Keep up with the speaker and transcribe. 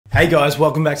Hey guys,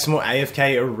 welcome back to more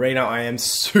AFK Arena. I am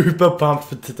super pumped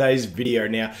for today's video.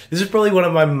 Now, this is probably one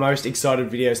of my most excited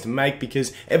videos to make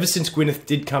because ever since Gwyneth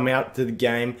did come out to the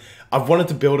game, I've wanted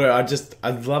to build her. I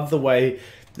love the way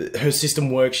her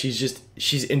system works.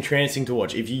 She's entrancing to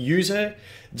watch. If you use her,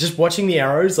 just watching the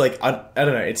arrows, like, I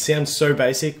don't know, it sounds so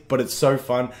basic, but it's so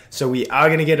fun. So we are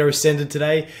going to get her ascended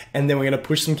today, and then we're going to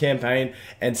push some campaign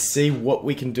and see what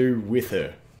we can do with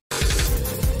her.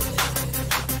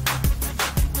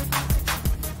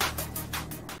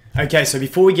 Okay, so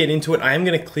before we get into it, I am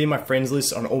going to clear my friends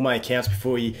list on all my accounts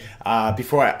before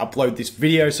I upload this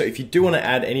video. So if you do want to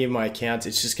add any of my accounts,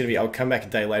 it's just going to be, I'll come back a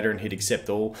day later and hit accept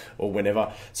all or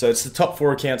whenever. So it's the top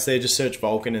 4 accounts there. Just search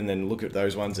Vulcan and then look at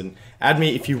those ones and add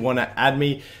me if you want to add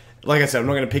me. Like I said, I'm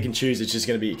not going to pick and choose. It's just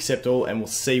going to be accept all and we'll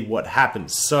see what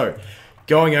happens. So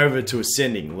going over to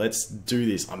ascending, let's do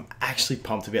this. I'm actually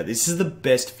pumped about this. This is the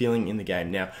best feeling in the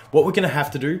game. Now, what we're going to have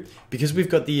to do, because we've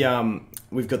got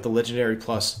the legendary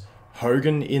plus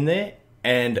Hogan in there,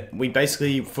 and we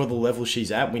basically, for the level she's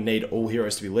at, we need all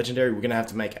heroes to be legendary. We're going to have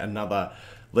to make another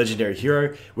legendary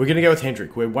hero. We're going to go with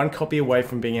Hendrik. We're 1 copy away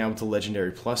from being able to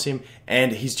legendary plus him,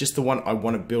 and he's just the one I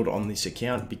want to build on this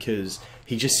account because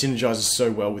he just synergizes so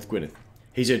well with Gwyneth.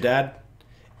 He's her dad,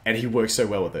 and he works so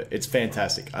well with it. It's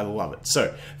fantastic. I love it.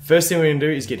 So, first thing we're going to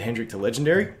do is get Hendrik to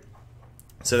legendary,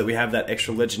 so that we have that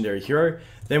extra legendary hero.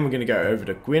 Then we're going to go over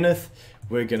to Gwyneth.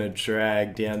 We're going to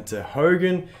drag down to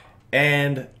Hogan,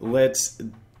 and let's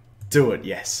do it.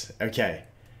 Yes. Okay.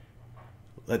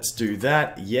 Let's do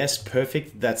that. Yes,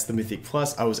 perfect. That's the Mythic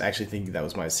Plus. I was actually thinking that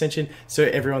was my Ascension. So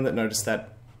everyone that noticed that,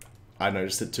 I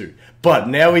noticed it too. But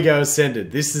now we go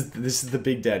Ascended. This is the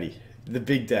Big Daddy. The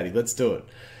Big Daddy. Let's do it.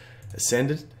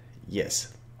 Ascended.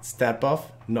 Yes. Stat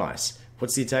buff. Nice.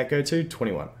 What's the attack go to?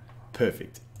 21.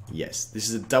 Perfect. Yes. This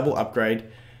is a double upgrade.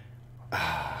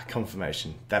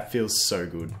 Confirmation. That feels so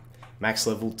good. Max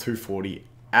level 240.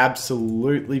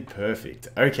 Absolutely perfect.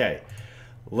 Okay,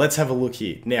 let's have a look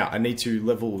here. Now, I need to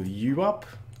level you up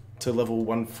to level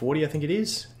 140, I think it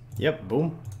is. Yep,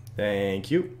 boom. Thank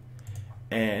you.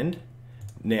 And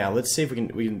now let's see if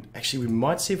we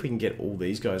might see if we can get all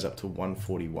these guys up to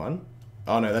 141.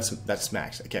 Oh no, that's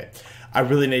max. Okay, I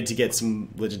really need to get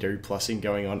some legendary plussing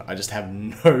going on. I just have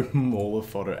no Mauler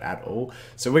fodder at all.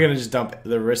 So we're going to just dump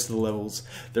the rest of the levels,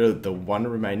 the one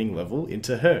remaining level,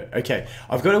 into her. Okay,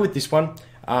 I've got her with this one.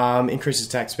 Increases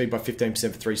attack speed by 15%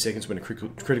 for 3 seconds when a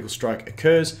critical strike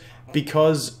occurs.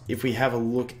 Because if we have a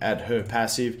look at her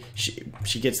passive,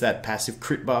 she gets that passive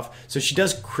crit buff. So she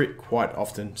does crit quite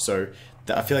often. So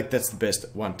I feel like that's the best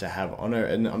one to have on her.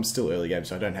 And I'm still early game,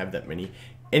 so I don't have that many.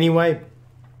 Anyway,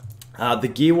 the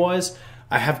gear wise,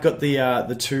 I have got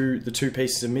the two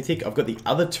pieces of Mythic. I've got the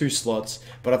other 2 slots,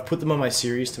 but I've put them on my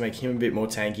series to make him a bit more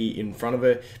tanky in front of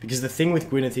her. Because the thing with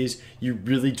Gwyneth is, you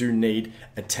really do need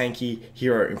a tanky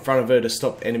hero in front of her to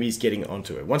stop enemies getting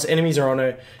onto her. Once enemies are on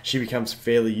her, she becomes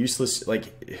fairly useless.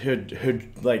 Like her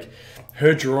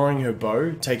drawing her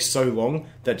bow takes so long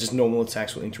that just normal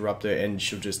attacks will interrupt her, and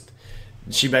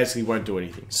she basically won't do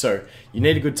anything. So you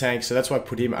need a good tank, so that's why I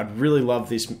put him. I'd really love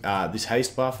this this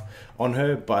haste buff on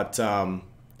her, but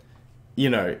you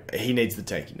know, he needs the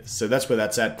tankiness. So that's where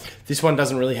that's at. This one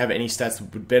doesn't really have any stats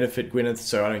that would benefit Gwyneth,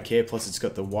 so I don't care. Plus it's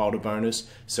got the Wilder bonus,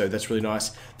 so that's really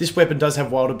nice. This weapon does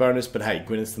have Wilder bonus, but hey,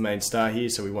 Gwyneth's the main star here,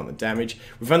 so we want the damage.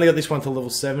 We've only got this one to level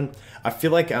 7. I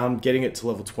feel like getting it to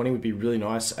level 20 would be really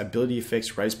nice. Ability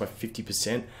effects raised by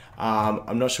 50%.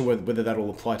 I'm not sure whether that will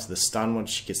apply to the stun once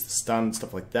she gets the stun and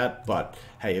stuff like that, but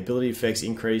hey, ability effects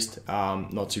increased,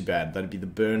 not too bad. That'd be the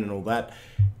burn and all that.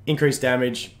 Increased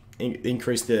damage,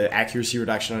 increase the accuracy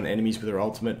reduction on enemies with her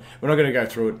ultimate. We're not going to go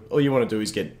through it. All you want to do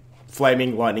is get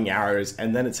flaming lightning arrows,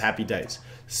 and then it's happy days.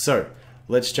 So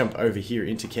let's jump over here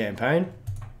into campaign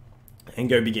and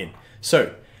go begin.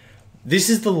 So this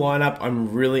is the lineup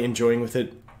I'm really enjoying with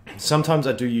it. Sometimes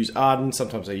I do use Arden,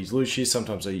 sometimes I use Lucius,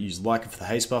 sometimes I use Leica for the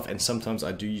haste buff, and sometimes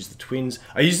I do use the twins.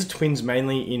 I use the twins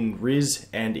mainly in Riz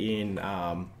and in...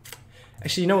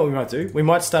 Actually, you know what we might do? We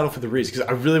might start off with the Riz, because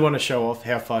I really want to show off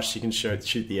how fast she can shoot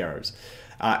the arrows.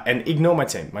 And ignore my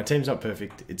team. My team's not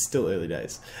perfect. It's still early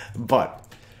days. But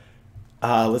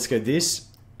let's go this.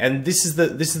 And this is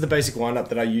the basic lineup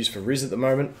that I use for Riz at the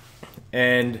moment.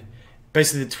 And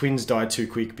basically the twins die too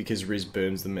quick because Riz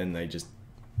burns them, and they just...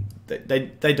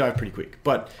 They die pretty quick,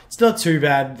 but it's not too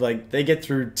bad. Like, they get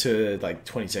through to like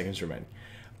 20 seconds remaining.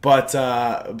 But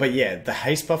yeah, the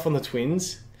haste buff on the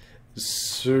twins,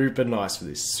 super nice for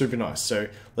this, super nice. So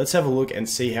let's have a look and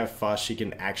see how fast she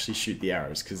can actually shoot the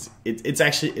arrows, because it's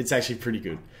actually pretty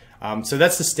good. So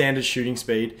that's the standard shooting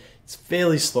speed. It's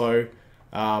fairly slow.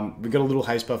 We've got a little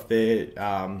haste buff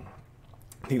there.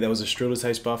 think that was a Strilla's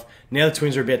haste buff. Now the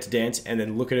twins are about to dance, and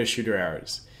then look at her shoot her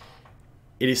arrows.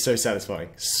 It is so satisfying.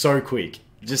 So quick.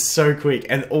 Just so quick.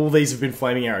 And all these have been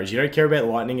flaming arrows. You don't care about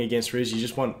lightning against Riz. You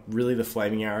just want really the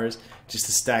flaming arrows just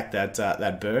to stack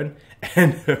that burn.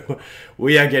 And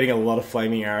we are getting a lot of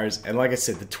flaming arrows. And like I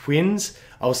said, the twins,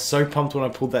 I was so pumped when I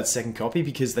pulled that second copy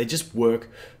because they just work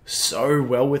so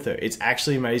well with her. It's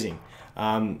actually amazing.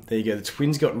 There you go. The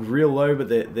twins got real low, but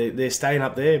they're staying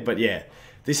up there. But yeah,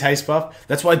 this haste buff,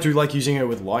 that's why I do like using her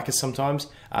with Leica sometimes,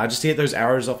 just to get those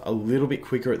arrows off a little bit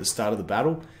quicker at the start of the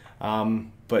battle.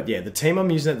 But yeah, the team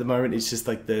I'm using at the moment is just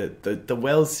like the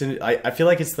well, I feel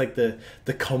like it's like the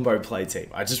combo play team.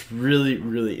 I just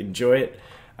really enjoy it.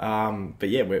 But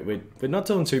yeah, we're not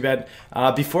doing too bad.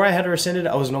 Before I had her ascended,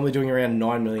 I was normally doing around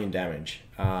 9 million damage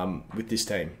with this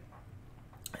team,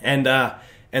 and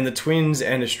the twins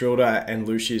and Estrilda and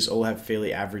Lucius all have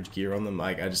fairly average gear on them.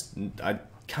 Like I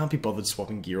can't be bothered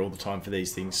swapping gear all the time for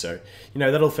these things, so you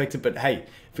know that'll affect it. But hey,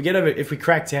 if we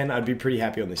crack 10, I'd be pretty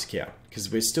happy on this account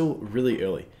because we're still really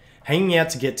early. Hanging out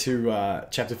to get to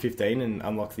chapter 15 and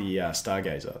unlock the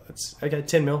Stargazer. That's okay.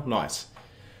 10 mil, nice.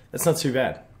 That's not too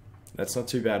bad. That's not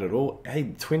too bad at all. Hey,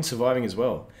 the twins surviving as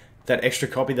well. That extra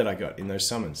copy that I got in those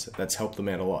summons, that's helped them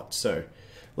out a lot. So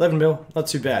 11 mil, not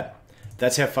too bad.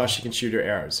 That's how fast she can shoot her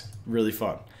arrows. Really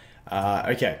fun.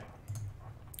 Okay,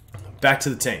 back to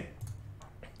the team.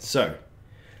 So,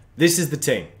 this is the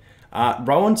team.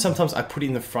 Rowan, sometimes I put it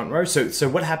in the front row. So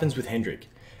what happens with Hendrik?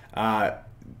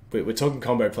 We're talking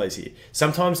combo plays here.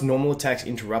 Sometimes normal attacks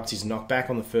interrupt his knockback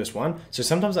on the first one. So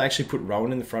sometimes I actually put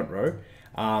Rowan in the front row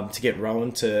to get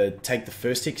Rowan to take the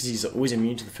first hit because he's always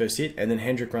immune to the first hit. And then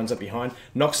Hendrik runs up behind,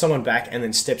 knocks someone back, and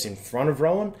then steps in front of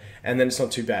Rowan. And then it's not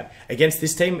too bad. Against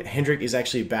this team, Hendrik is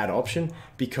actually a bad option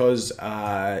because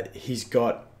he's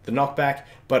got the knockback.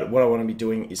 But what I want to be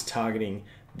doing is targeting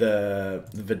the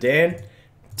Verdan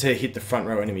to hit the front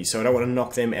row enemies. So I don't want to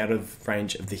knock them out of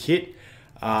range of the hit.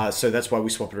 So that's why we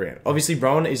swap it around. Obviously,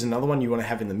 Rowan is another one you want to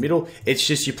have in the middle. It's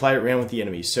just you play it around with the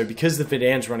enemies. So because the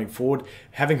Verdan's running forward,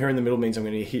 having her in the middle means I'm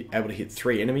going to be able to hit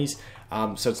 3 enemies.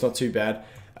 So it's not too bad.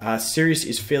 Sirius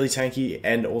is fairly tanky,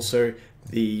 and also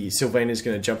the Sylvana is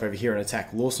going to jump over here and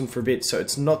attack Lawson for a bit. So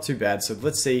it's not too bad. So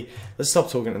let's see. Let's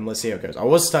stop talking and let's see how it goes. I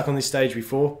was stuck on this stage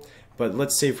before, but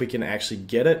let's see if we can actually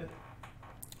get it.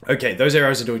 Okay, those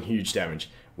arrows are doing huge damage.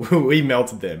 We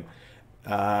melted them.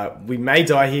 We may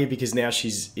die here because now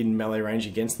she's in melee range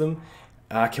against them.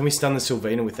 Can we stun the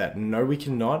Sylvana with that? No, we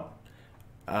cannot.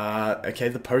 Okay,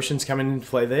 the potion's coming into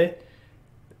play there.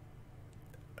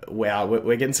 Wow,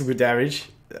 we're getting some good damage.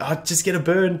 Oh, just get a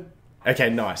burn.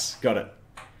 Okay, nice. Got it.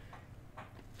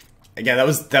 Again, that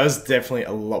was definitely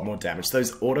a lot more damage.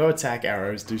 Those auto attack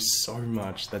arrows do so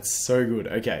much. That's so good.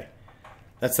 Okay,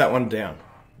 that's that one down.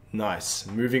 Nice.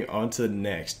 Moving on to the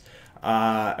next.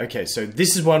 Okay, so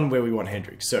this is one where we want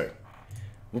Hendrik. So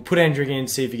we'll put Hendrik in,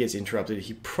 see if he gets interrupted.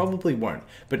 He probably won't.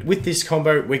 But with this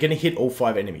combo, we're going to hit all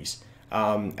 5 enemies.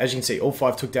 As you can see, all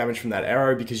 5 took damage from that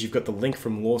arrow because you've got the link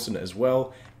from Lawson as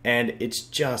well. And it's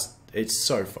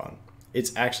so fun.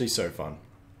 It's actually so fun.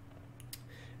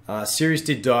 Sirius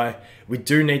did die. We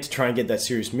do need to try and get that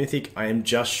Sirius Mythic. I am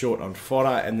just short on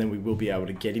fodder, and then we will be able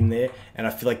to get him there. And I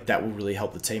feel like that will really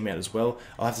help the team out as well.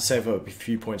 I'll have to save up a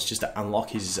few points just to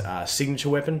unlock his signature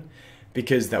weapon,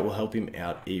 because that will help him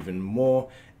out even more.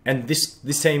 And this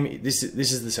team, this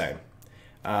is the same.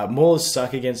 Maulers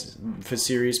suck for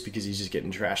Sirius because he's just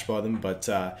getting trashed by them. But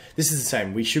this is the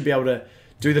same. We should be able to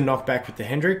do the knockback with the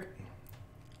Hendrik.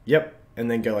 Yep. And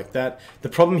then go like that. The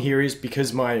problem here is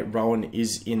because my Rowan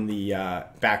is in the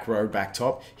back row, back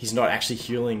top, he's not actually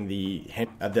healing the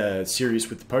Sirius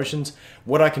with the potions.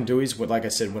 What I can do is, like I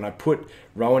said, when I put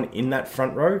Rowan in that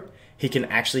front row, he can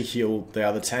actually heal the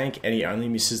other tank, and he only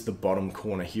misses the bottom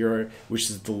corner hero, which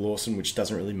is the Lawson, which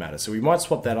doesn't really matter. So we might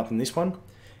swap that up in this one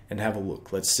and have a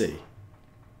look. Let's see.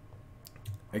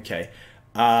 Okay.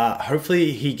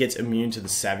 Hopefully he gets immune to the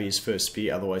Savvy's first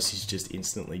spear, otherwise he's just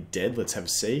instantly dead. Let's have a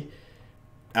see.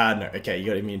 No, okay, you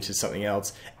got immune to something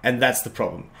else, and that's the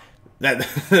problem. That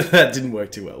that didn't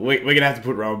work too well. We're gonna have to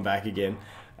put Rowan back again.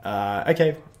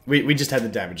 Okay, we just had the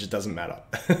damage. It doesn't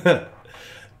matter.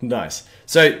 Nice.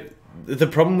 So the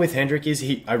problem with Hendrik is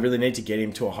I really need to get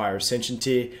him to a higher ascension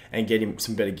tier and get him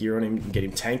some better gear on him and get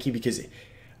him tanky, because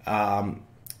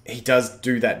he does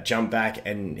do that jump back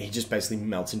and he just basically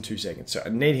melts in 2 seconds. So I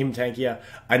need him tankier.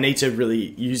 I need to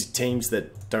really use teams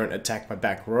that don't attack my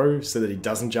back row so that he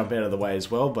doesn't jump out of the way as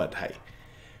well. But hey,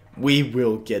 we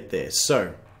will get there.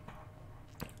 So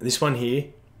this one here,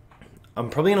 I'm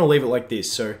probably going to leave it like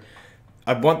this. So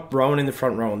I want Rowan in the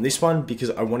front row on this one because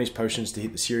I want his potions to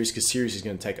hit the Sirius, because Sirius is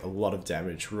going to take a lot of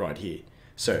damage right here.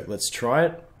 So let's try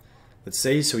it. Let's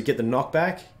see. So we get the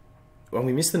knockback. Well,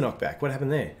 we missed the knockback. What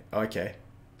happened there? Okay.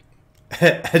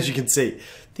 As you can see,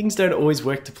 things don't always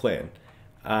work to plan.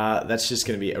 That's just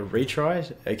going to be a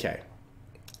retry. Okay.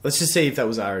 Let's just see if that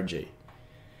was RNG.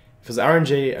 If it was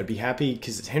RNG, I'd be happy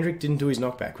because Hendrik didn't do his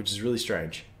knockback, which is really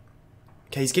strange.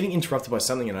 Okay, he's getting interrupted by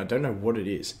something and I don't know what it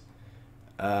is.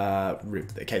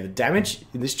 Rip. Okay, the damage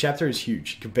in this chapter is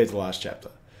huge compared to the last chapter.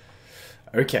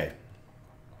 Okay.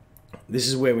 This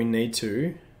is where we need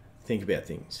to think about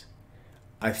things.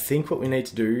 I think what we need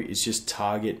to do is just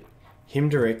target him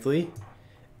directly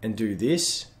and do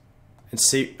this and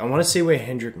see. I want to see where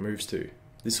Hendrik moves to.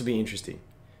 This will be interesting.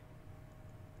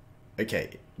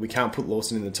 Okay, we can't put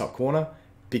Lawson in the top corner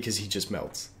because he just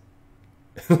melts.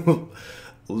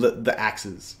 The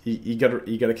axes. You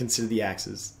gotta consider the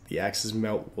axes. The axes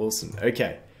melt Lawson.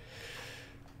 Okay.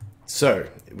 So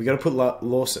we gotta put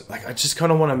Lawson. Like I just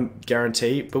kind of want to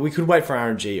guarantee, but we could wait for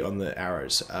RNG on the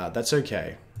arrows. That's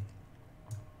okay.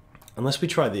 Unless we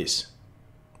try this.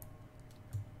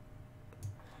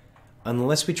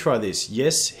 Unless we try this.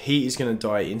 Yes, he is going to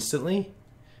die instantly.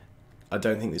 I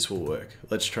don't think this will work.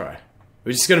 Let's try.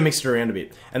 We're just going to mix it around a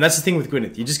bit. And that's the thing with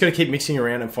Gwyneth. You just got to keep mixing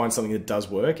around and find something that does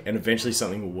work. And eventually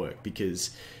something will work.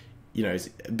 Because, you know, it's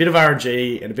a bit of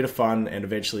RNG and a bit of fun. And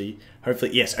eventually,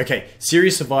 hopefully, yes. Okay,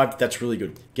 Sirius survived. That's really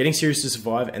good. Getting Sirius to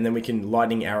survive. And then we can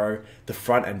lightning arrow the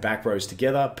front and back rows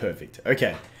together. Perfect.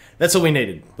 Okay. That's all we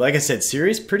needed. Like I said,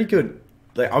 Sirius, pretty good.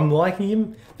 Like, I'm liking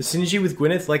him. The synergy with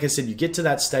Gwyneth, like I said, you get to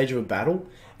that stage of a battle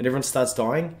and everyone starts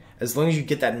dying. As long as you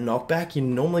get that knockback, you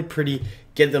normally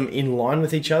get them in line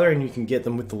with each other and you can get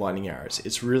them with the lightning arrows.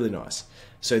 It's really nice.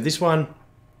 So this one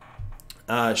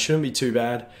shouldn't be too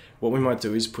bad. What we might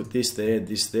do is put this there,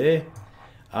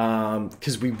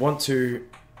 because we want to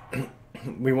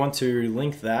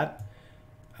link that.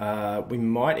 We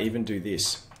might even do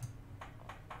this.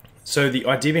 So the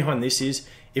idea behind this is,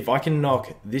 if I can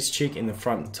knock this chick in the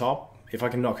front top, if I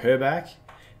can knock her back,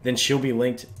 then she'll be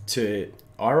linked to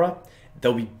Ira.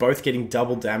 They'll be both getting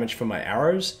double damage from my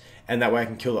arrows, and that way I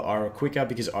can kill the Ira quicker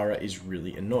because Ira is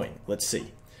really annoying. Let's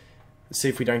see. Let's see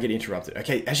if we don't get interrupted.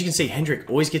 Okay, as you can see, Hendrik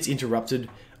always gets interrupted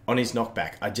on his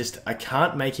knockback. I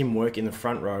can't make him work in the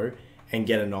front row and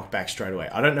get a knockback straight away.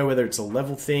 I don't know whether it's a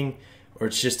level thing or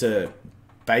it's just a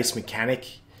base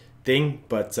mechanic thing,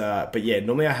 but yeah,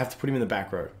 normally I have to put him in the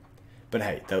back row. But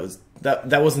hey,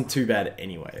 that wasn't too bad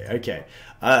anyway. Okay,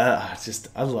 I just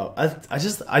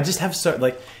have so,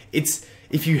 like, it's,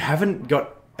 if you haven't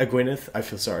got a Gwyneth, I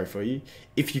feel sorry for you.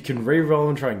 If you can re-roll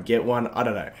and try and get one, I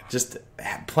don't know. Just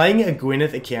playing a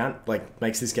Gwyneth account like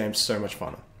makes this game so much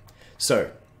funner.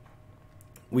 So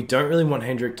we don't really want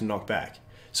Hendrik to knock back,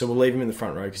 so we'll leave him in the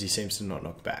front row because he seems to not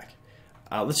knock back.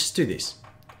 Let's just do this.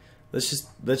 Let's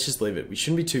just leave it. We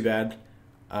shouldn't be too bad.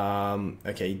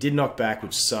 Okay, he did knock back,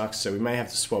 which sucks, so we may have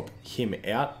to swap him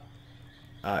out.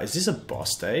 Is this a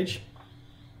boss stage?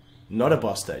 Not a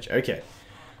boss stage. Okay,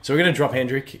 so we're going to drop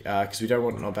Hendrik because we don't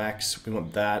want knockbacks. We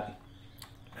want that.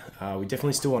 We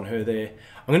definitely still want her there.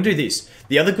 I'm going to do this.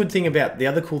 The other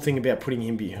cool thing about putting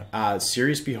him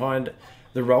Sirius behind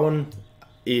the Rowan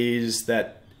is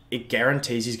that it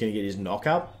guarantees he's going to get his knock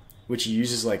up, which he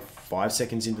uses like 5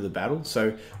 seconds into the battle.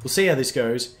 So we'll see how this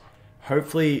goes.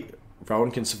 Hopefully Rowan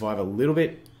can survive a little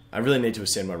bit. I really need to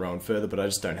ascend my Rowan further, but I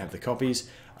just don't have the copies.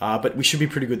 But we should be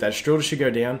pretty good. That Strelda should go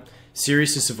down.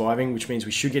 Sirius is surviving, which means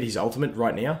we should get his ultimate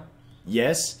right now.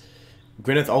 Yes.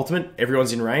 Gwyneth ultimate.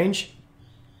 Everyone's in range.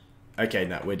 Okay,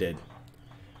 no, we're dead.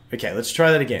 Okay, let's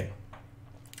try that again.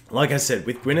 Like I said,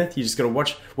 with Gwyneth, you just got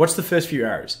to watch the first few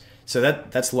arrows. So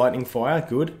that's lightning fire.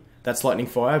 Good. That's lightning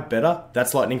fire, better.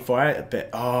 That's lightning fire,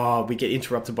 oh, we get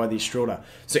interrupted by the Strelda.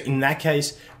 So in that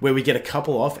case, where we get a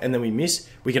couple off and then we miss,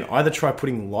 we can either try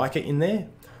putting Leica in there,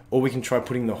 or we can try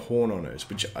putting the horn on hers,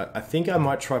 which I think I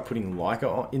might try putting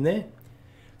Leica in there.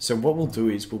 So what we'll do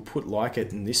is we'll put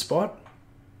Leica in this spot.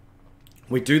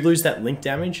 We do lose that link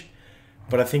damage,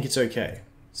 but I think it's okay.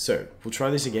 So we'll try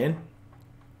this again.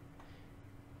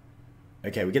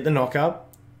 Okay, we get the knock up.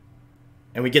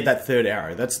 And we get that third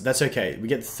arrow. That's okay. We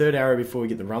get the third arrow before we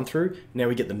get the run through. Now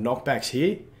we get the knockbacks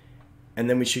here. And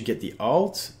then we should get the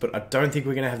ult. But I don't think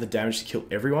we're going to have the damage to kill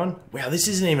everyone. Wow, this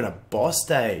isn't even a boss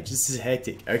stage. This is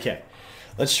hectic. Okay.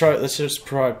 Let's just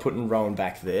try putting Rowan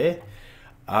back there.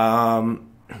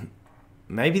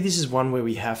 Maybe this is one where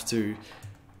we have to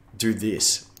do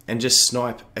this. And just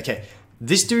snipe. Okay.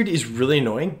 This dude is really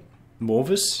annoying.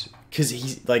 Morvis. Because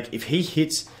he's like, if he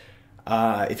hits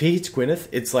Gwyneth,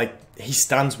 it's like he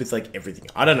stuns with like everything.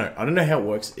 I don't know how it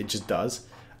works. It just does.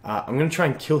 I'm gonna try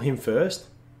and kill him first.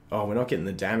 Oh, we're not getting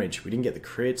the damage. We didn't get the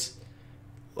crits.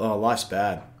 Oh, life's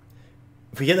bad.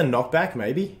 If we get the knockback,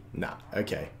 maybe? Nah,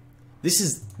 okay.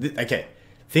 Okay.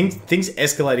 Things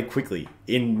escalated quickly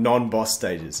in non-boss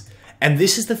stages. And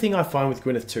this is the thing I find with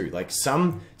Gwyneth too. Like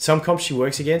some comps she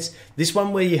works against. This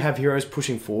one where you have heroes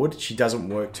pushing forward, she doesn't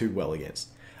work too well against.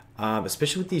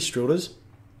 Especially with the Estrilders.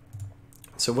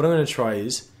 So what I'm going to try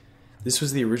is, this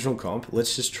was the original comp.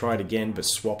 Let's just try it again, but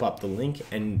swap up the link.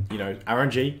 And, you know,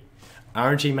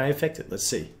 RNG may affect it. Let's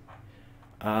see.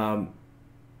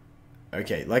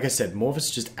 Okay, like I said,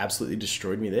 Morphus just absolutely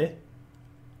destroyed me there.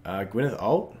 Gwyneth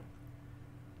ult.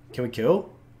 Can we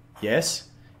kill? Yes.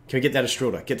 Can we get that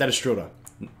Estrilder? Get that Estrilder.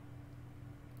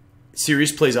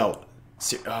 Sirius, please ult.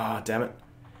 Ah, damn it.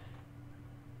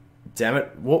 Damn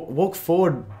it. Walk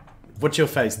forward. What's your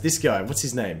face? This guy. What's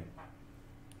his name?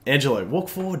 Angelo. Walk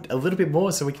forward a little bit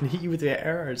more so we can hit you with our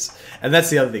arrows. And that's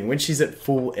the other thing. When she's at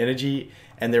full energy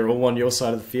and they're all on your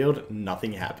side of the field,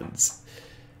 nothing happens.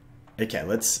 Okay,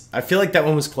 I feel like that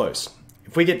one was close.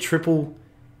 If we get triple...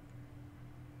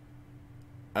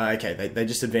 okay, they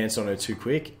just advanced on her too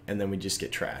quick, and then we just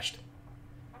get trashed.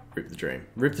 Rip the dream.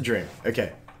 Rip the dream.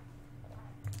 Okay.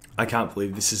 I can't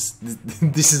believe this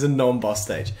is a non-boss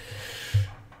stage.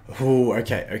 Oh,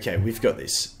 okay, we've got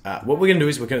this. What we're going to do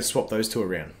is we're going to swap those two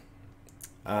around.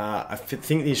 I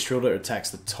think the Estrilder attacks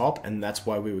the top, and that's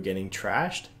why we were getting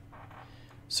trashed.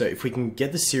 So if we can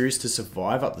get the Sirius to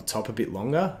survive up the top a bit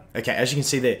longer... Okay, as you can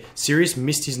see there, Sirius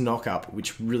missed his knock-up,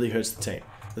 which really hurts the team.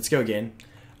 Let's go again.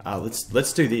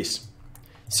 Let's do this.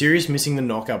 Sirius missing the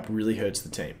knock-up really hurts the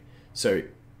team. So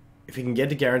if we can get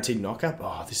a guaranteed knock-up...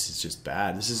 Oh, this is just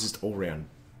bad. This is just all-round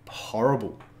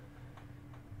horrible.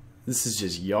 This is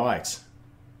just yikes.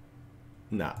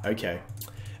 Nah, okay.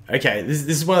 Okay, this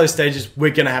is one of those stages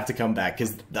we're going to have to come back.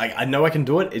 Because like, I know I can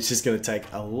do it. It's just going to take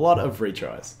a lot of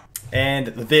retries. And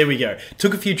there we go.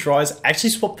 Took a few tries. Actually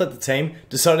swapped out the team.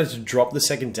 Decided to drop the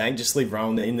second tank. Just leave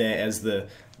Rowan in there as the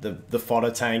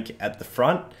fodder tank at the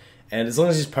front. And as long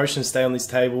as his potions stay on this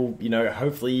table, you know,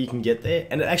 hopefully you can get there.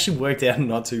 And it actually worked out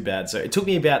not too bad. So it took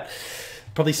me about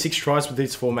probably 6 tries with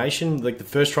this formation. Like the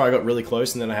first try I got really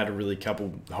close, and then I had a really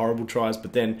couple horrible tries.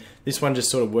 But then this one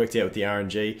just sort of worked out with the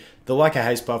RNG. The Leica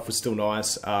haste buff was still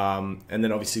nice. And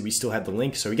then obviously we still had the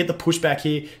link. So we get the pushback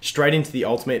here straight into the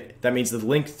ultimate. That means the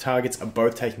link targets are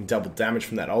both taking double damage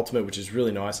from that ultimate, which is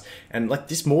really nice. And like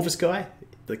this Morphus guy,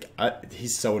 like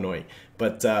he's so annoying.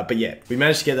 But yeah, we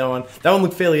managed to get that one. That one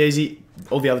looked fairly easy.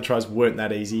 All the other tries weren't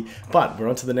that easy. But we're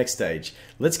on to the next stage.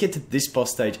 Let's get to this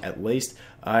boss stage at least.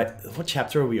 What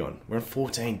chapter are we on? We're on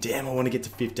 14. Damn, I want to get to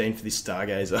 15 for this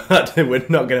Stargazer. We're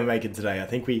not going to make it today. I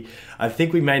think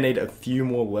we may need a few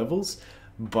more levels.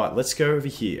 But let's go over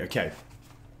here. Okay.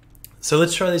 So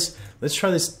let's try this. Let's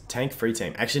try this tank free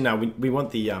team. Actually, no, we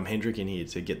want the Hendrik in here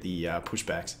to get the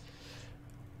pushbacks.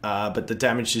 But the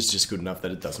damage is just good enough that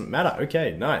it doesn't matter.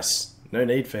 Okay, nice. No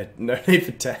need for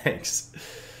tanks.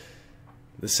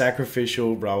 The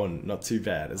sacrificial Rowan, not too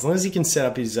bad. As long as he can set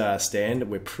up his stand,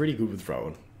 we're pretty good with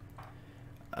Rowan.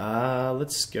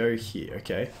 Let's go here.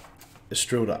 Okay,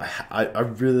 Estrilder. I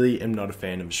really am not a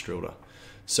fan of Estrilder.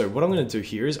 So what I'm going to do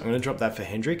here is I'm going to drop that for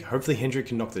Hendrik. Hopefully Hendrik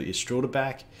can knock the Estrilder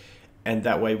back, and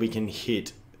that way we can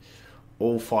hit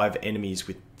all 5 enemies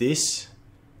with this.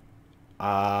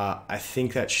 I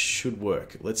think that should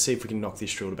work. Let's see if we can knock the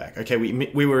Estrilder back. Okay,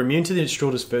 we were immune to the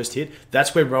Estrilder's first hit.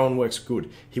 That's where Rowan works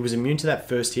good. He was immune to that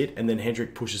first hit, and then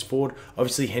Hendrik pushes forward.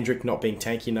 Obviously, Hendrik not being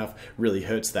tanky enough really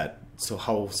hurts that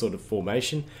whole sort of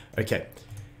formation. Okay,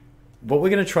 what we're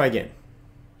going to try again.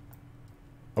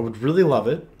 I would really love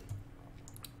it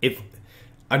if...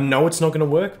 I know it's not going to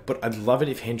work, but I'd love it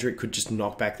if Hendrik could just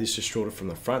knock back this Estrilder from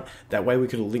the front. That way we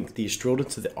could link the Estrilder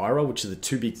to the Ira, which are the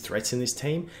 2 big threats in this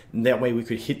team. And that way we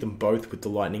could hit them both with the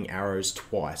lightning arrows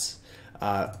twice.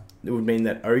 It would mean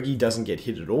that Ogi doesn't get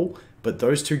hit at all, but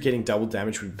those 2 getting double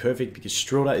damage would be perfect because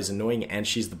Estrilder is annoying and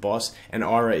she's the boss. And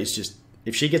Ira is just,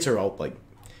 if she gets her ult, like,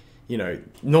 you know,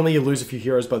 normally you lose a few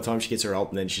heroes by the time she gets her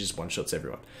ult and then she just one-shots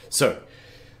everyone. So,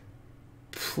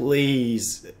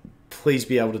 please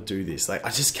be able to do this. Like, I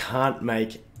just can't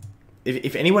make...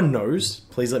 If anyone knows,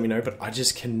 please let me know, but I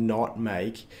just cannot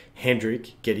make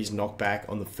Hendrik get his knockback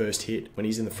on the first hit when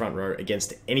he's in the front row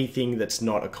against anything that's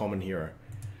not a common hero.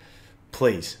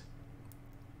 Please.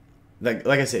 Like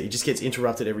I said, he just gets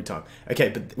interrupted every time. Okay,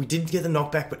 but we did get the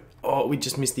knockback, but oh, we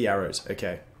just missed the arrows.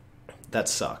 Okay. That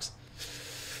sucks.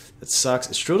 That sucks.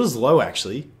 Estrilder's low,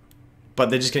 actually, but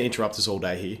they're just going to interrupt us all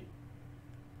day here.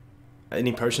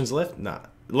 Any potions left? Nah.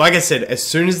 Like I said, as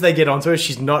soon as they get onto her,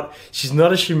 she's not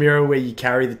a Chimera where you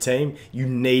carry the team. You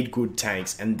need good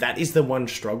tanks, and that is the one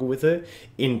struggle with her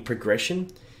in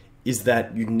progression, is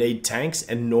that you need tanks,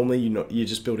 and normally you're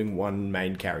just building one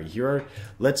main carry hero.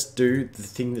 Let's do the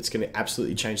thing that's going to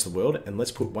absolutely change the world, and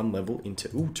let's put one level into...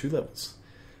 Ooh, 2 levels.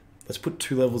 Let's put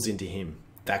 2 levels into him.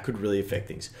 That could really affect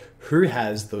things. Who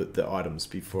has the items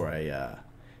before I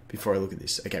look at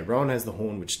this? Okay, Rowan has the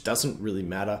horn, which doesn't really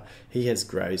matter. He has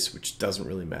grace, which doesn't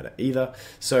really matter either.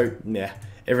 So, nah,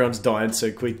 everyone's dying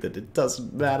so quick that it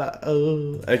doesn't matter.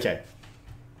 Oh, okay.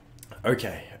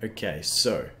 Okay,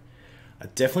 so... I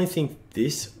definitely think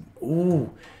this...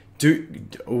 Ooh,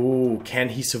 can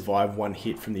he survive 1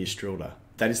 hit from the Estrilda?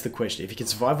 That is the question. If he can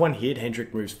survive 1 hit,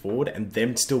 Hendrik moves forward, and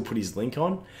then still put his link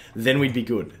on, then we'd be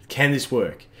good. Can this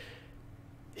work?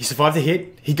 He survived the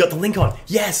hit. He got the link on.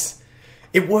 Yes!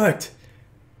 It worked!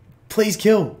 Please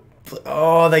kill.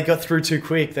 Oh, they got through too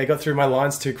quick. They got through my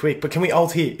lines too quick. But can we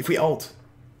ult here? If we ult...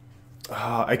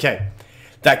 okay.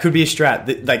 That could be a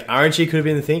strat. Like, RNG could have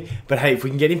been the thing. But hey, if we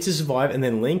can get him to survive and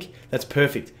then link, that's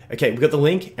perfect. Okay, we got the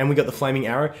link and we got the flaming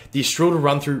arrow. The Estrilda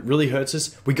run through really hurts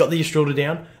us. We got the Estrilda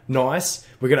down. Nice.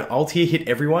 We're going to ult here, hit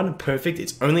everyone. Perfect.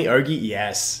 It's only Ogi.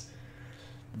 Yes.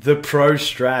 The pro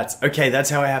strats. Okay, that's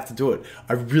how I have to do it.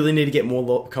 I really need to get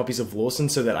more copies of Lawson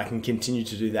so that I can continue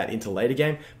to do that into later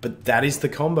game. But that is the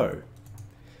combo.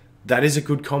 That is a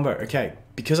good combo. Okay,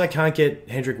 because I can't get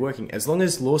Hendrik working, as long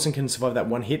as Lawson can survive that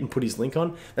 1 hit and put his link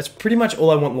on, that's pretty much all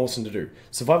I want Lawson to do.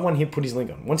 Survive 1 hit, put his link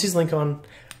on. Once his link on,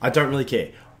 I don't really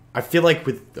care. I feel like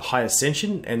with high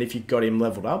ascension, and if you got him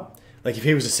leveled up, like if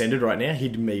he was ascended right now,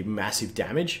 he'd be massive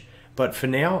damage. But for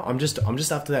now, I'm just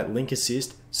after that link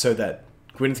assist so that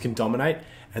Gwyneth can dominate,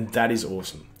 and that is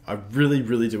awesome. I really,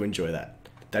 really do enjoy that.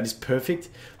 That is perfect.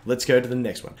 Let's go to the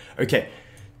next one. Okay.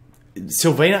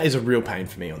 Sylvina is a real pain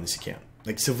for me on this account.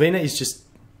 Like, Sylvina's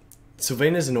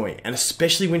annoying, and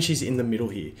especially when she's in the middle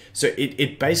here. So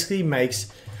it basically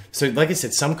makes... So, like I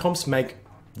said, some comps make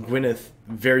Gwyneth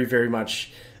very, very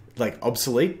much, like,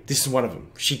 obsolete. This is one of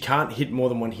them. She can't hit more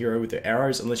than 1 hero with her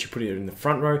arrows unless you put her in the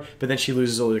front row, but then she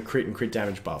loses all her crit and crit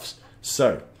damage buffs.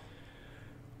 So,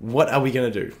 what are we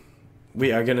going to do?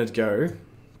 We are going to go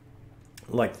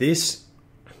like this,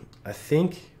 I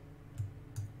think...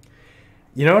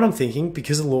 You know what I'm thinking?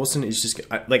 Because Lawson is just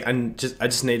like I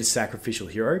just need a sacrificial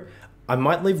hero. I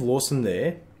might leave Lawson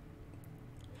there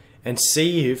and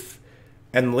see if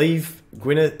leave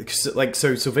Gwyneth, like,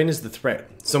 so Sylvina's the threat.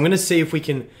 So I'm going to see if we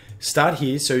can start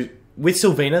here. So with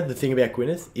Sylvina, the thing about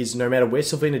Gwyneth is no matter where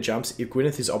Sylvina jumps, if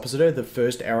Gwyneth is opposite her, the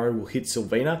first arrow will hit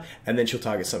Sylvina and then she'll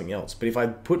target something else. But if I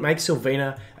make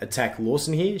Sylvina attack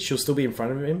Lawson here, she'll still be in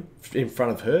front of him, in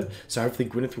front of her. So hopefully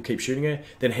Gwyneth will keep shooting her.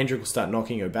 Then Hendrik will start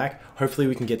knocking her back. Hopefully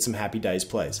we can get some happy days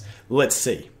plays. Let's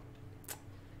see.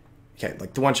 Okay,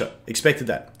 like the one shot. Expected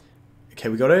that. Okay,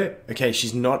 we got her. Okay,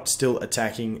 she's not still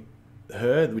attacking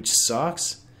her, which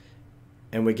sucks.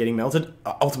 And we're getting melted.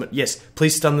 Ultimate, yes.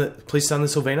 Please stun the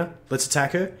Sylvina. Let's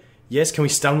attack her. Yes, can we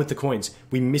stun with the coins?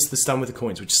 We missed the stun with the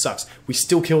coins, which sucks. We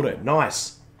still killed her.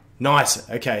 Nice. Nice.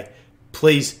 Okay.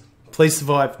 Please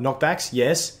survive. Knockbacks.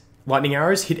 Yes. Lightning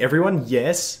arrows. Hit everyone.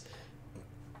 Yes.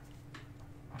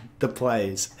 The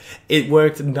plays. It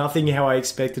worked nothing how I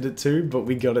expected it to, but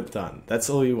we got it done. That's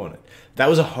all you wanted. That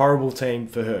was a horrible team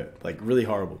for her. Like, really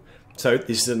horrible. So,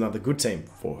 this is another good team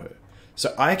for her.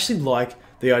 So, I actually like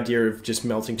the idea of just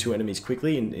melting 2 enemies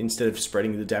quickly instead of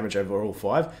spreading the damage over all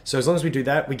 5. So as long as we do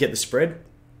that, we get the spread,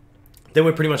 then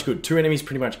we're pretty much good. 2 enemies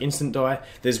pretty much instant die.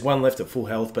 There's 1 left at full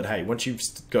health, but hey, once you've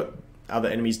got other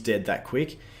enemies dead that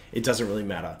quick, it doesn't really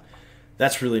matter.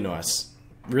 That's really nice.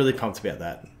 Really pumped about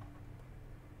that.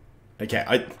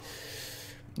 Okay,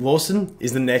 Lawson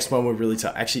is the next one we're really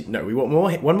tough. Actually, no, we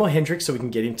want one more Hendrik so we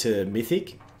can get him to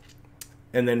Mythic.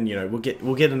 And then, you know,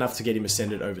 we'll get enough to get him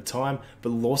ascended over time.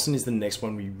 But Lawson is the next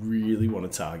one we really want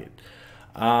to target.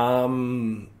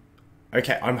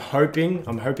 Okay, I'm hoping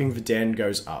Verdan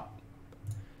goes up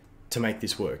to make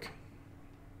this work.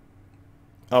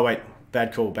 Oh wait,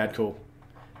 bad call.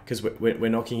 Because we're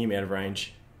knocking him out of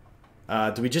range.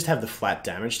 Do we just have the flat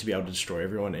damage to be able to destroy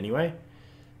everyone anyway?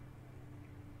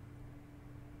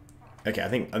 Okay, I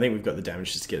think we've got the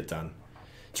damage just to get it done.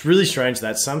 It's really strange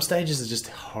that some stages are just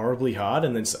horribly hard,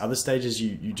 and then other stages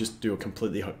you just do a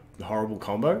completely horrible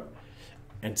combo,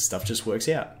 and stuff just works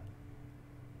out.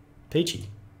 Peachy.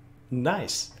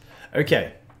 Nice.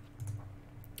 Okay.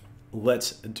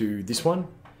 Let's do this one.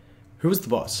 Who was the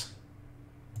boss?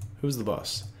 Who was the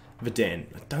boss? Verdan.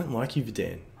 I don't like you,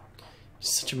 Verdan. You're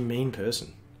such a mean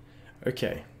person.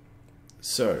 Okay.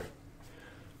 So,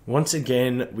 once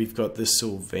again, we've got the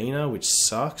Sylvina, which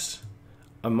sucks.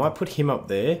 I might put him up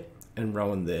there and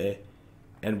Rowan there,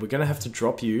 and we're going to have to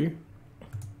drop you.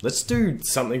 Let's do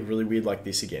something really weird like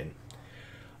this again.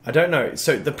 I don't know.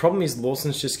 So the problem is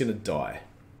Lawson's just going to die.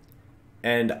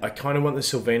 And I kind of want the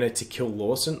Sylvina to kill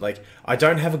Lawson. Like, I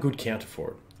don't have a good counter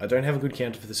for it. I don't have a good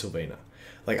counter for the Sylvina.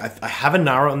 Like, I have a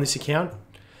Nara on this account,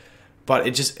 but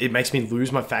it makes me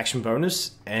lose my faction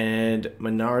bonus, and my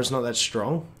Nara's not that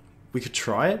strong. We could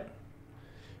try it.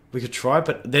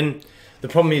 But then the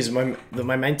problem is my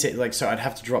main like, so I'd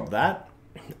have to drop that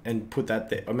and put that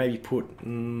there, or maybe put.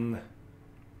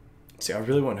 See, I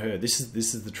really want her. This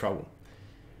is the trouble.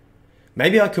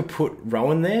 Maybe I could put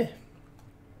Rowan there.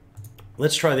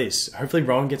 Let's try this. Hopefully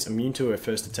Rowan gets immune to her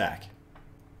first attack.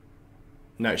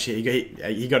 No,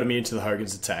 he got immune to the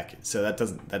Hogan's attack, so that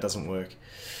doesn't work.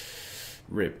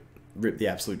 Rip the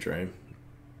absolute dream.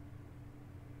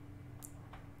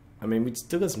 I mean, we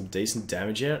still got some decent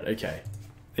damage out. Okay,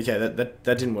 that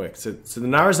didn't work. So the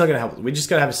Nara's not going to help us. We just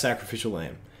got to have a sacrificial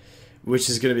lamb, which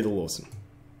is going to be the Lawson.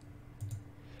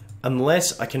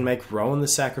 Unless I can make Rowan the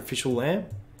sacrificial lamb,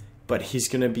 but he's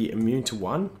going to be immune to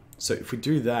one. So if we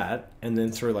do that and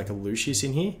then throw like a Lucius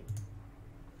in here,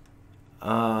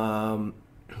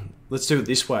 let's do it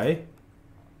this way.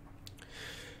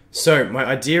 So my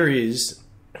idea is,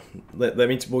 let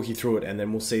me walk you through it, and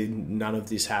then we'll see none of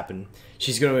this happen.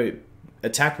 She's going to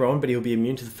attack Rowan, but he'll be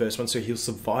immune to the first one, so he'll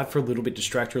survive for a little bit,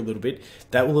 distract her a little bit.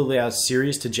 That will allow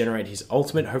Sirius to generate his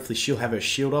ultimate. Hopefully she'll have her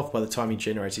shield off by the time he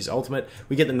generates his ultimate.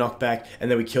 We get the knockback,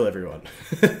 and then we kill everyone.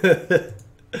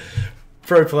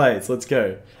 Pro plays, let's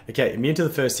go. Okay, immune to the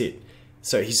first hit.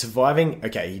 So he's surviving.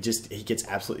 Okay, he gets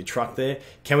absolutely trucked there.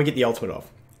 Can we get the ultimate off?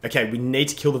 Okay, we need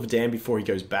to kill the Verdam before he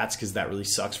goes bats, because that really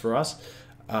sucks for us.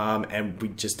 And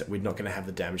we're not going to have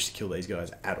the damage to kill these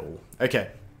guys at all. Okay,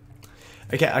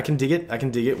 I can dig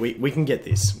it. We can get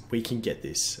this.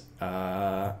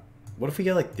 What if we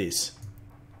go like this?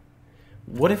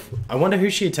 I wonder who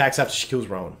she attacks after she kills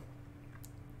Rowan.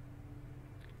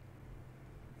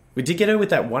 We did get her with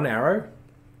that one arrow,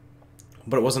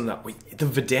 but it wasn't that. The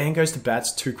Verdam goes to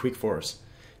bats too quick for us.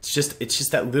 It's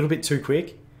just that little bit too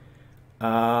quick.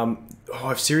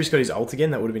 If Sirius got his ult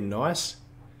again, that would have been nice.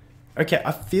 Okay,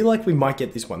 I feel like we might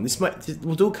get this one.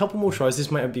 We'll do a couple more tries.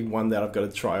 This might be one that I've got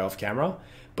to try off camera,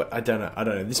 but I don't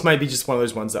know. This may be just one of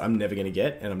those ones that I'm never going to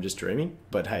get, and I'm just dreaming.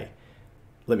 But hey,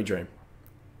 let me dream.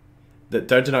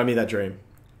 Don't deny me that dream.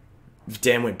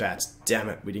 Damn, went bats. Damn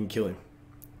it, we didn't kill him.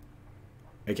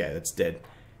 Okay, that's dead.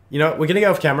 You know what? We're going to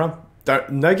go off camera.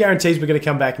 No guarantees we're going to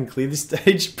come back and clear this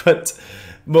stage, but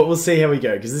we'll see how we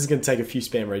go, because this is going to take a few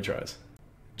spam retries.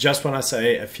 Just when I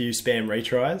say a few spam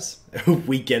retries,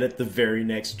 we get it the very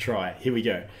next try. Here we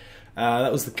go.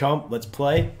 That was the comp. Let's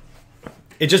play.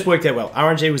 It just worked out well.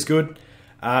 RNG was good.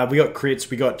 We got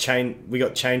crits. We got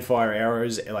chain fire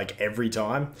arrows like every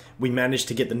time. We managed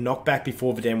to get the knockback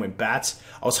before Verdam went bats.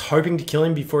 I was hoping to kill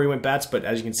him before he went bats, but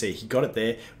as you can see, he got it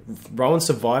there. Rowan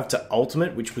survived to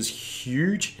ultimate, which was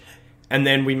huge, and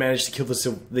then we managed to kill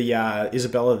the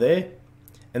Isabella there,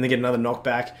 and then get another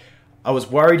knockback. I was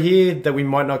worried here that we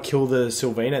might not kill the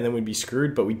Sylvina and then we'd be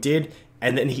screwed, but we did.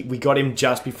 And then we got him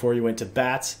just before he went to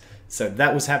bats. So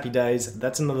that was happy days.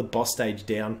 That's another boss stage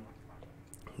down.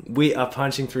 We are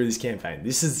punching through this campaign.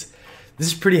 This is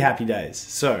pretty happy days.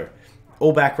 So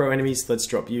all back row enemies. Let's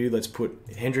drop you. Let's put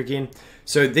Hendrik in.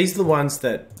 So these are the ones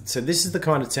that. So this is the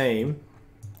kind of team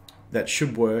that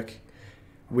should work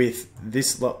with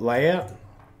this layout.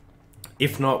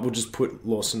 If not, we'll just put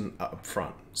Lawson up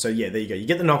front. So yeah, there you go. You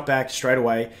get the knockback straight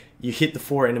away. You hit the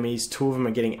 4 enemies. 2 of them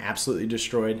are getting absolutely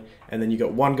destroyed, and then you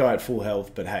got 1 guy at full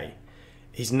health. But hey,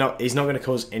 he's not going to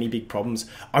cause any big problems.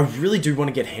 I really do want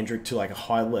to get Hendrik to like a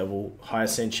high level, high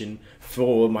ascension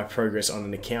for my progress on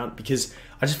an account, because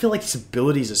I just feel like his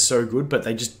abilities are so good, but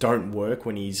they just don't work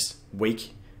when he's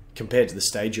weak compared to the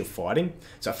stage you're fighting.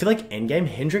 So I feel like endgame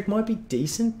Hendrik might be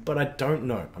decent, but I don't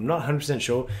know. I'm not 100%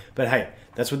 sure. But hey,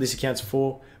 that's what this account's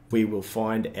for. We will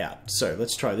find out. So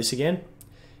let's try this again.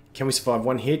 Can we survive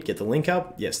 1 hit? Get the link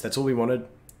up? Yes, that's all we wanted.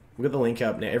 We got the link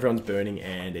up. Now everyone's burning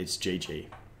and it's GG.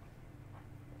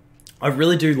 I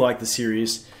really do like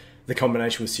the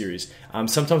combination with Sirius.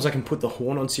 Sometimes I can put the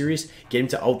horn on Sirius, get him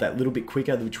to ult that little bit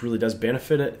quicker, which really does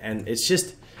benefit it. And it's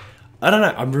just, I don't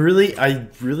know. I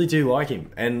really do like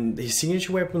him. And his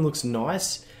signature weapon looks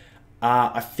nice.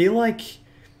 I feel like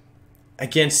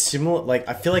against similar, like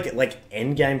I feel like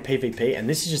endgame PvP, and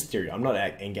this is just theory. I'm not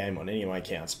at endgame on any of my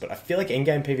accounts, but I feel like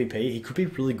endgame PvP, he could be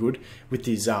really good with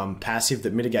his passive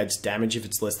that mitigates damage if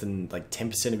it's less than like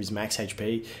 10% of his max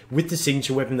HP, with the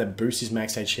signature weapon that boosts his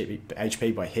max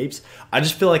HP by heaps. I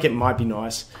just feel like it might be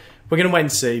nice. We're gonna wait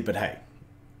and see, but hey,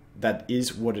 that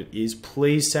is what it is.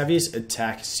 Please, Savius,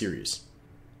 attack Sirius.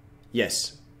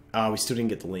 Yes. We still didn't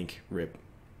get the link. Rip.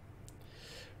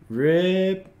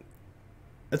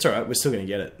 That's alright, we're still going to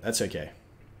get it. That's okay.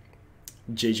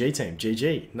 GG team,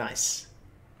 GG. Nice.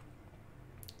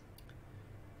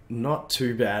 Not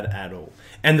too bad at all.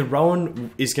 And the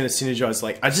Rowan is going to synergize.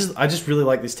 Like, I just really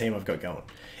like this team I've got going.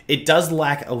 It does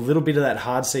lack a little bit of that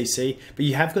hard CC, but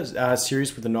you have got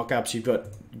Sirius with the knockups. You've got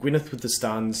Gwyneth with the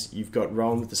stuns. You've got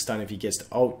Rowan with the stun if he gets to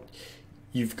ult.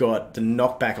 You've got the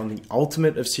knockback on the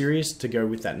ultimate of Sirius to go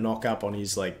with that knockup on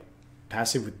his like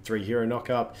passive with 3 hero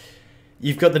knockup.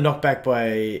 You've got the knockback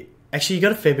by... Actually, you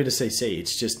got a fair bit of CC.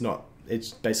 It's just not...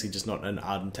 It's basically just not an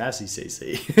Ardent Tassie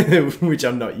CC, which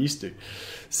I'm not used to.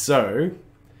 So,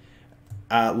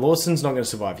 Lawson's not going to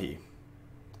survive here.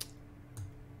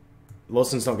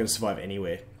 Lawson's not going to survive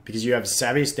anywhere because you have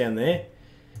Savius down there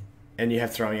and you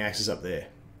have throwing axes up there.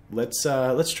 Let's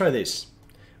try this.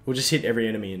 We'll just hit every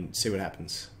enemy and see what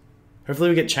happens. Hopefully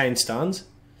we get chain stuns.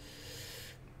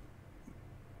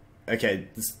 Okay,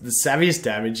 the Savius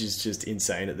damage is just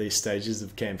insane at these stages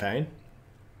of campaign.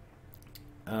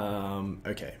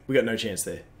 Okay, we got no chance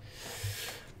there.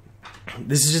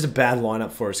 This is just a bad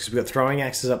lineup for us because we got throwing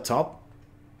axes up top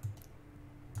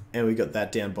and we got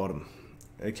that down bottom.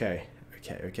 Okay.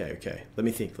 Let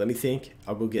me think.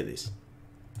 I will get this.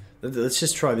 Let's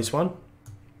just try this one.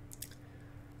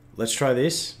 Let's try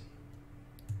this.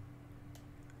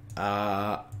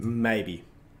 Maybe.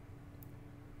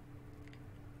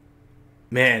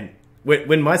 Man,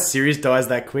 when my Sirius dies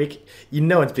that quick, you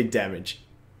know it's big damage.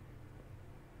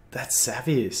 That's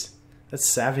Savius. That's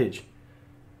savage.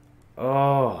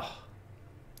 Oh.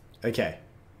 Okay.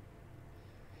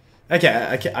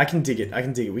 Okay, I can dig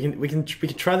it. We can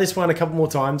try this one a couple more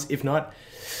times. If not,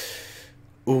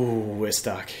 ooh, we're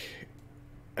stuck.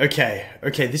 Okay,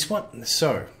 this one.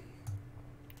 So,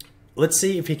 let's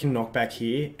see if he can knock back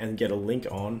here and get a link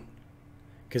on,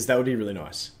 because that would be really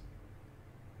nice.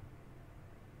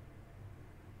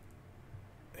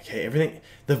 Okay, everything.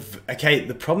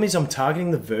 The problem is I'm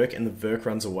targeting the Verk and the Verk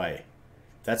runs away.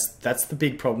 That's the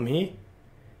big problem here.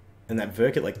 And that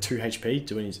Verk at like 2 HP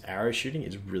doing his arrow shooting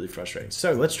is really frustrating.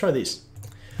 So let's try this.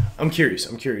 I'm curious.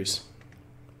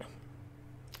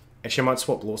 Actually, I might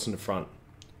swap Lawson to front.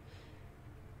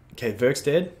 Okay, Verk's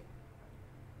dead.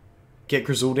 Get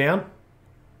Grizzle down.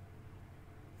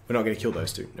 We're not going to kill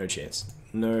those two. No chance.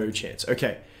 No chance.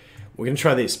 Okay, we're going to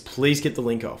try this. Please get the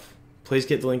link off. Please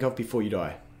get the link off before you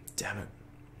die. Damn it.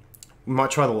 We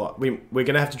might try the... We're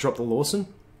going to have to drop the Lawson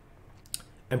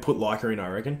and put Leica in, I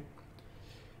reckon.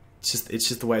 It's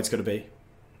just the way it's got to be.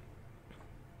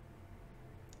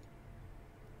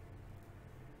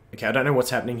 Okay, I don't know what's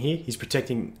happening here. He's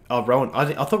protecting... Oh, Rowan.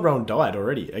 I thought Rowan died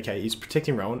already. Okay, he's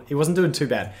protecting Rowan. He wasn't doing too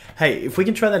bad. Hey, if we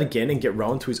can try that again and get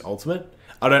Rowan to his ultimate...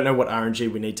 I don't know what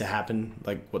RNG we need to happen.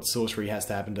 Like, what sorcery has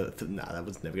to happen to... Nah, that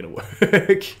was never going to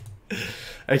work.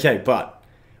 Okay, but...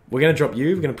 We're going to drop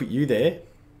you. We're going to put you there.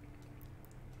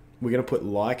 We're going to put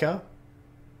Leica...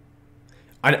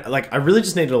 I really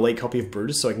just need an elite copy of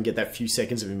Brutus so I can get that few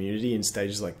seconds of immunity in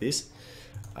stages like this.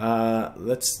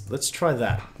 Let's try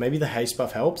that. Maybe the haste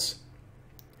buff helps.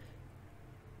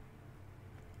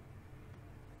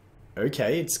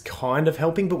 Okay, it's kind of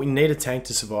helping, but we need a tank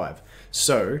to survive.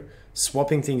 So,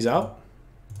 swapping things up.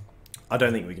 I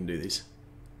don't think we can do this.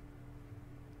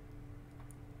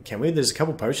 Can we? There's a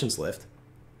couple potions left.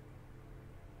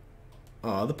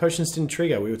 Oh, the potions didn't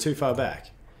trigger. We were too far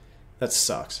back. That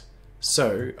sucks.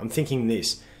 So, I'm thinking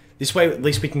this. This way, at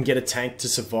least we can get a tank to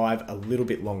survive a little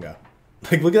bit longer.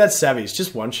 Like, look at that Savage.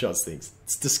 Just one-shots things.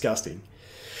 It's disgusting.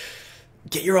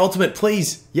 Get your ultimate,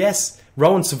 please. Yes.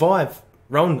 Rowan, survive.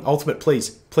 Rowan, ultimate, please.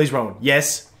 Please, Rowan.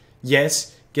 Yes.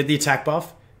 Yes. Get the attack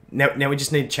buff. Now we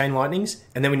just need chain lightnings.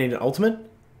 And then we need an ultimate.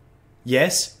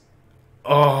 Yes.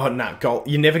 Oh, no. Nah,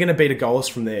 you're never going to beat a Golos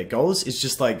from there. Golos is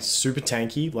just, like, super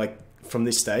tanky, like, from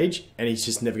this stage. And he's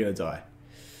just never going to die.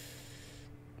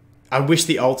 I wish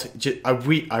the ult... I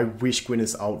wish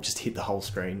Gwyneth's ult just hit the whole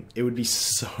screen. It would be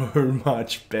so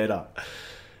much better.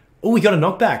 Oh, we got a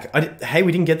knockback. Hey,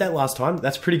 we didn't get that last time.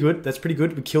 That's pretty good. That's pretty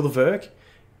good. We kill the Verk.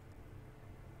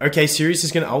 Okay, Sirius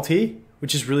is going to ult here,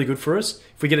 which is really good for us.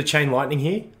 If we get a chain lightning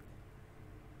here.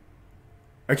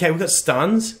 Okay, we've got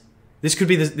stuns. This could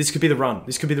be the run.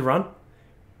 This could be the run.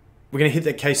 We're going to hit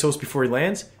that K-Source before he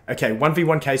lands. Okay,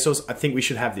 1v1 K-Source. I think we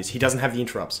should have this. He doesn't have the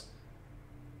interrupts.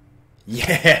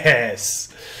 Yes!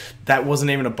 That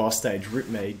wasn't even a boss stage. Rip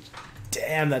me.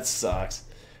 Damn, that sucks.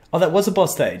 Oh, that was a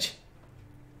boss stage.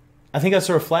 I think I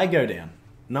saw a flag go down.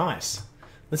 Nice.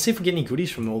 Let's see if we get any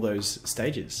goodies from all those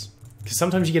stages. Because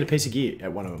sometimes you get a piece of gear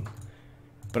at one of them.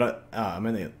 But I'm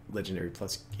only at Legendary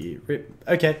plus gear. Rip.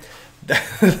 Okay.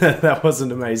 That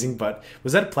wasn't amazing, but...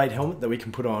 Was that a plate helmet that we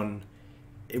can put on...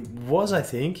 It was, I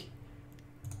think,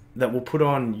 that we'll put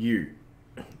on you.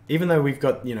 Even though we've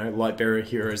got, you know, light bearer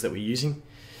heroes that we're using,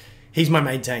 he's my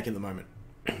main tank at the moment.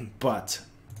 But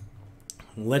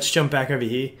Let's jump back over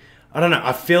here. I don't know.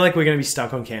 I feel like we're going to be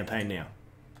stuck on campaign now.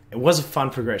 It was a fun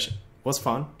progression. It was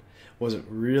fun. Was it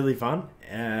really fun?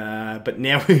 But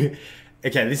now we...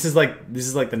 Okay, this is like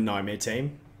the nightmare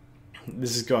team.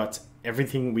 This has got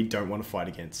everything we don't want to fight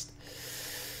against.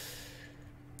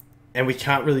 And we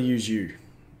can't really use you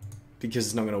because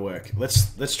it's not going to work.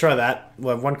 Let's try that.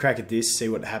 We'll have one crack at this, see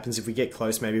what happens. If we get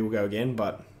close, maybe we'll go again.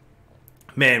 But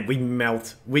man, we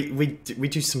melt. We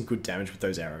do some good damage with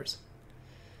those arrows.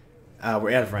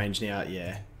 We're out of range now.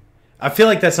 Yeah, I feel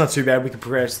like that's not too bad. We can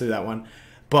progress through that one,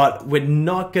 but we're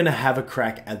not going to have a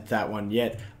crack at that one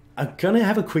yet. I'm going to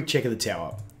have a quick check of the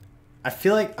tower. I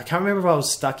feel like I can't remember if I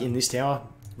was stuck in this tower.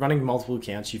 Running multiple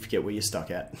accounts, you forget where you're stuck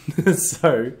at.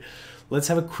 So let's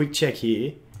have a quick check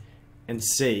here and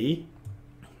see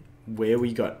where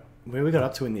we got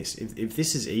up to in this. If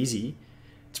this is easy,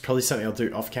 it's probably something I'll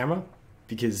do off camera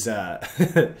because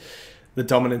the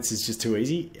dominance is just too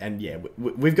easy. And yeah,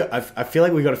 we've got. I feel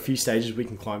like we've got a few stages we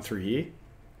can climb through here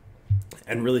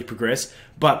and really progress.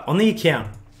 But on the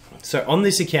account, so on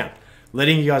this account,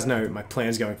 letting you guys know my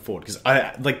plans going forward, because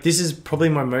this is probably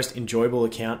my most enjoyable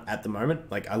account at the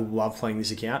moment. Like, I love playing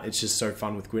this account. It's just so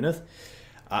fun with Gwyneth,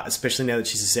 especially now that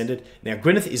she's ascended. Now,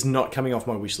 Gwyneth is not coming off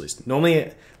my wish list. Normally,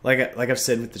 like I've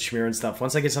said with the Chimera and stuff,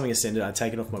 once I get something ascended, I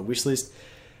take it off my wish list.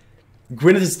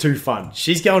 Gwyneth is too fun.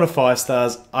 She's going to 5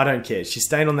 stars. I don't care. She's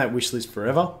staying on that wish list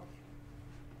forever.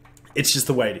 It's just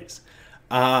the way it is.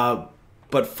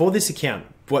 But for this account,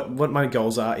 what my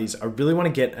goals are is I really want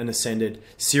to get an ascended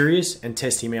Sirius and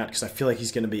test him out because I feel like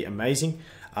he's going to be amazing.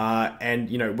 And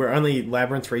you know, we're only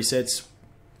Labyrinth resets.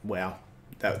 Wow,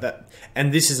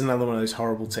 and this is another one of those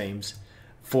horrible teams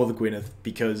for the Gwyneth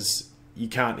because you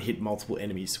can't hit multiple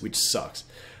enemies, which sucks.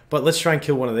 But let's try and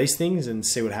kill one of these things and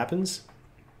see what happens.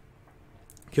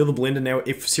 Kill the Blender now.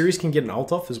 If Sirius can get an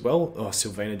ult off as well. Oh,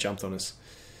 Sylvina jumped on us.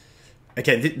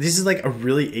 Okay, this is like a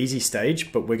really easy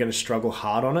stage, but we're going to struggle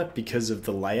hard on it because of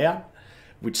the layout,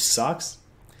 which sucks.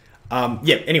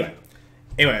 Yeah. Anyway,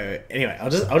 I'll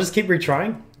just keep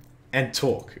retrying and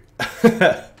talk,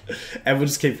 and we'll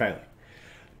just keep failing.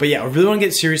 But yeah, I really want to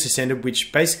get Sirius ascended,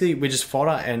 which basically we're just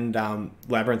fodder and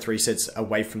Labyrinth resets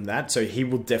away from that. So he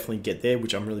will definitely get there,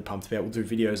 which I'm really pumped about. We'll do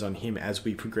videos on him as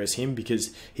we progress him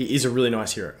because he is a really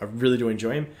nice hero. I really do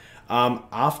enjoy him.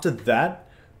 After that,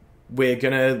 we're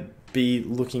gonna be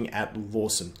looking at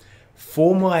Lawson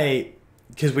for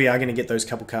because we are going to get those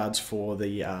couple cards for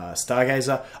the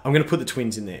Stargazer. I'm going to put the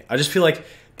twins in there. I just feel like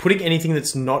putting anything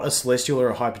that's not a Celestial or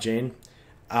a Hypergene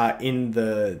in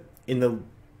the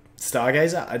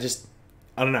Stargazer,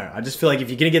 I don't know. I just feel like if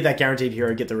you're going to get that guaranteed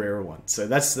hero, get the rarer one. So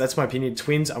that's my opinion.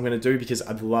 Twins I'm going to do because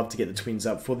I'd love to get the twins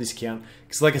up for this account.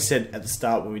 Because like I said at the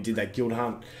start when we did that guild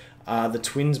hunt, the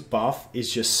twins buff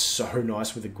is just so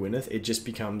nice with the Gwyneth. It just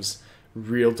becomes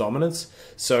real dominance.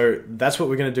 So that's what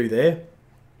we're going to do there.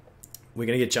 We're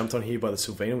going to get jumped on here by the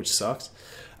Sylvina, which sucks.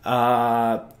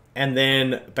 And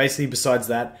then basically besides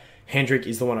that, Hendrik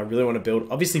is the one I really want to build.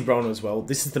 Obviously Rona as well.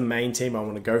 This is the main team I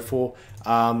want to go for.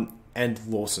 And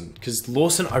Lawson. Because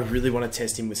Lawson, I really want to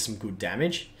test him with some good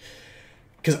damage.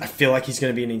 Because I feel like he's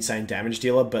going to be an insane damage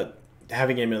dealer, but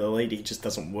having him in elite, he just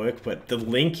doesn't work. But the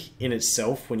link in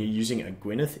itself, when you're using a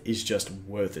Gwyneth, is just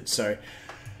worth it. So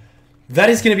that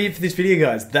is going to be it for this video,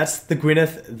 guys. That's the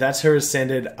Gwyneth. That's her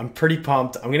ascended. I'm pretty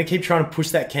pumped. I'm going to keep trying to push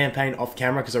that campaign off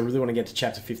camera because I really want to get to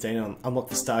chapter 15 and unlock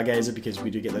the Stargazer because we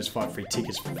do get those 5 free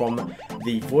tickets from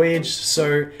the voyage.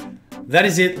 So that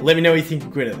is it. Let me know what you think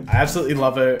of Gwyneth. I absolutely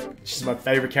love her. She's my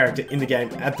favorite character in the game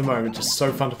at the moment. Just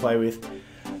so fun to play with.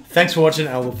 Thanks for watching,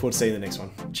 and I look forward to seeing you in the next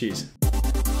one. Cheers.